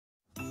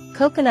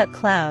Coconut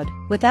cloud,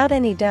 without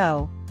any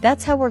dough,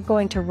 that's how we're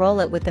going to roll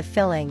it with the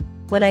filling.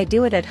 When I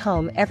do it at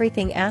home,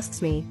 everything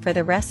asks me for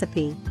the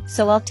recipe,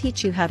 so I'll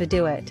teach you how to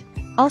do it.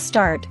 I'll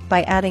start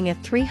by adding a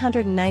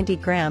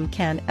 390-gram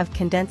can of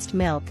condensed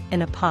milk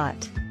in a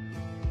pot.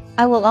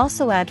 I will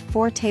also add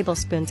 4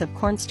 tablespoons of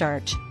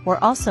cornstarch,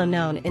 or also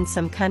known in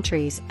some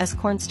countries as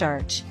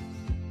cornstarch.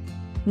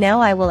 Now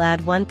I will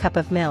add 1 cup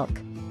of milk,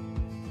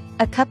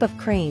 a cup of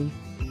cream,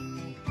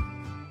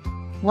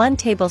 1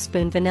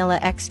 tablespoon vanilla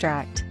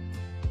extract,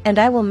 and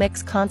I will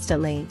mix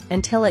constantly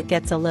until it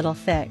gets a little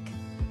thick.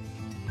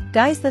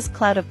 Guys, this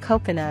cloud of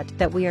coconut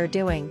that we are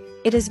doing,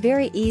 it is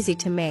very easy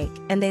to make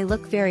and they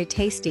look very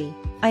tasty.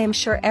 I am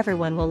sure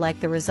everyone will like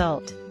the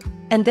result.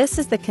 And this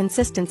is the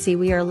consistency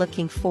we are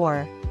looking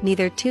for,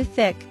 neither too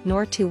thick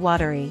nor too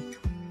watery.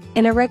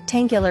 In a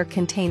rectangular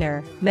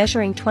container,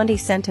 measuring 20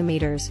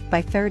 centimeters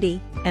by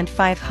 30 and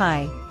 5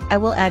 high, I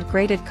will add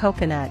grated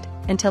coconut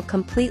until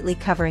completely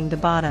covering the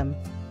bottom.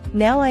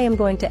 Now I am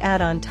going to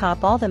add on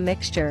top all the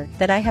mixture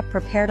that I have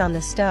prepared on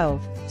the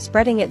stove,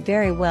 spreading it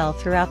very well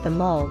throughout the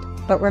mold,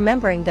 but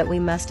remembering that we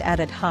must add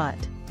it hot.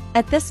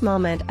 At this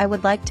moment I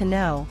would like to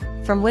know,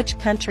 from which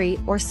country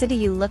or city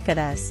you look at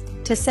us,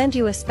 to send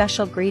you a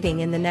special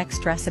greeting in the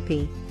next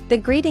recipe. The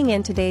greeting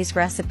in today's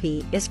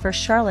recipe is for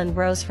Charlene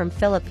Rose from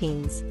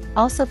Philippines,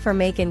 also for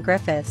Megan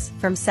Griffiths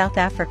from South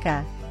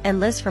Africa, and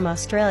Liz from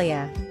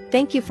Australia.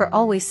 Thank you for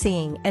always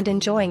seeing and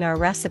enjoying our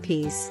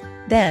recipes.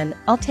 Then,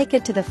 I'll take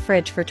it to the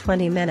fridge for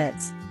 20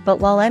 minutes, but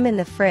while I'm in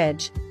the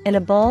fridge, in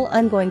a bowl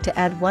I'm going to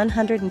add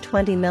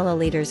 120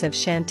 milliliters of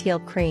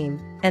chantilly cream,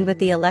 and with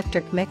the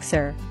electric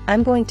mixer,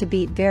 I'm going to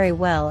beat very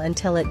well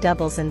until it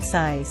doubles in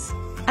size.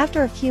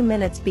 After a few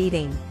minutes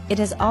beating, it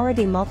has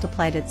already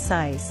multiplied its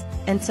size,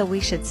 and so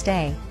we should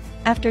stay.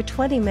 After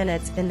 20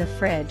 minutes in the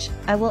fridge,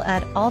 I will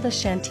add all the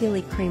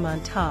chantilly cream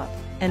on top,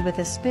 and with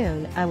a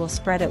spoon I will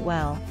spread it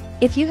well.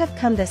 If you have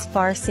come this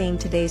far seeing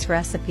today's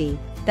recipe,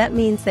 that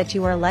means that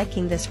you are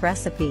liking this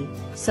recipe,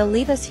 so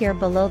leave us here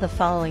below the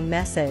following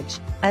message: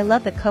 I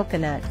love the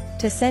coconut,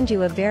 to send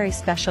you a very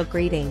special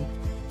greeting.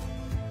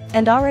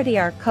 And already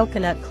our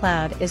coconut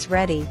cloud is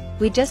ready.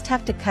 We just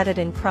have to cut it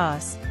in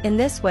cross, in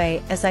this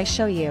way as I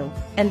show you,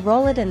 and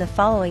roll it in the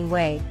following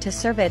way to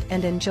serve it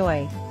and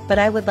enjoy. But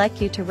I would like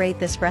you to rate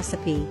this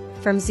recipe,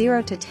 from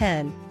 0 to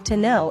 10, to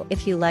know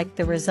if you liked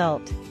the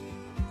result.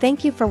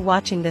 Thank you for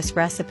watching this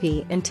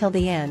recipe until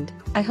the end.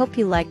 I hope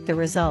you liked the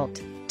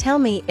result. Tell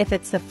me if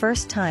it's the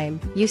first time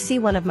you see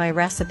one of my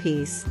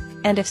recipes.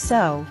 And if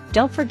so,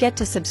 don't forget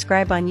to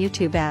subscribe on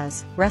YouTube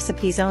as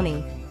Recipes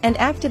Oni, and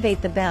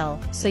activate the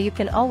bell so you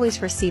can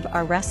always receive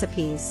our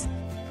recipes.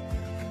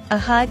 A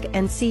hug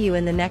and see you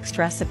in the next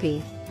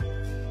recipe.